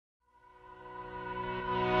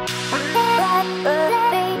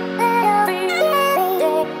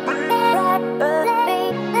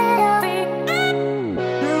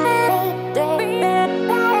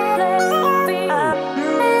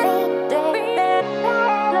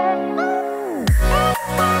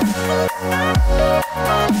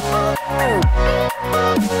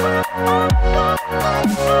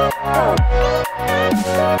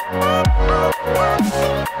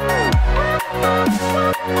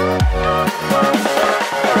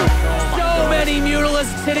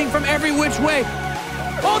every which way.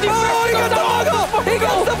 Oh, he got the Foggle! He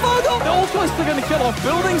got the Foggle! The Ultras are going to kill off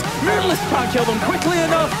buildings. Mirrorless can't kill them quickly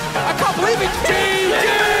enough. I can't believe it.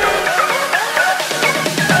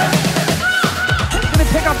 Gonna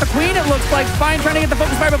pick off the Queen, it looks like. Fine trying to get the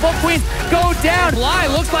focus fire, but both Queens go down. Bly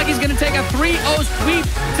looks like he's gonna take a 3-0 sweep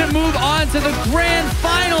to move on to the grand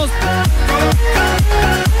finals.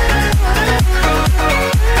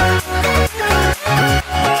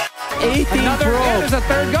 There's a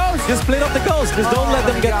third ghost. Just split up the ghost. Just don't let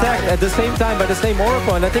them get tagged at the same time by the same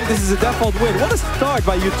Oracle. And I think this is a default win. What a start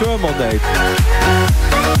by U-Thermal, Nate.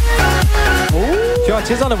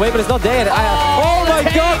 Judge is on the way, but it's not there. Oh my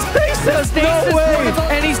God, Stasis! No way!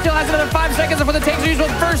 And he still has another 5 seconds before the takes are used.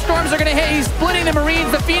 Well, first storms are going to hit. He's splitting the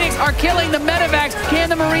Marines. The Phoenix are killing the Medivacs. Can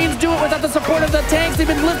the Marines do it without the support of the tanks? They've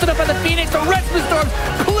been lifted up by the Phoenix. The rest of the storms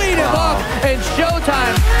clean him up. And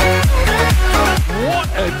showtime. What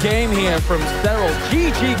a game here from Sterile.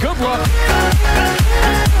 GG, good luck.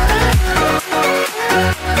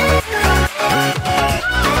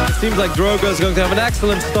 It seems like Drogo is going to have an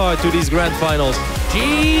excellent start to these grand finals.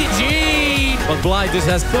 GG! But Bly just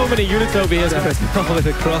has so many units over here with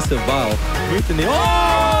a corrosive vial. Mutiny.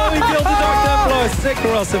 Oh, he killed the Dark Templar. Sick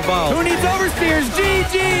corrosive vial. Who needs oversteers?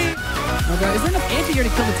 GG! Okay, is there enough anti-gear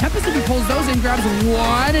to kill the Tempest if he pulls those in, grabs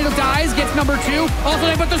one, it dies, gets number 2. Also,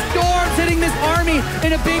 but the Storm's hitting this army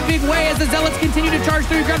in a big, big way as the Zealots continue to charge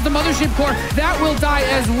through. He grabs the Mothership Core. That will die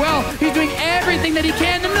as well. He's doing everything that he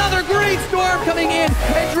can. Another great Storm coming in.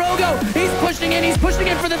 And Drogo, he's pushing in. He's pushing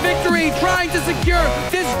in for the victory, trying to secure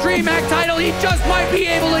this Dreamhack title. He just might be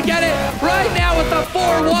able to get it right now with the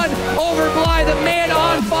 4-1 over Bly. The man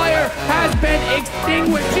on fire has been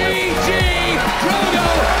extinguished. GG! Drogo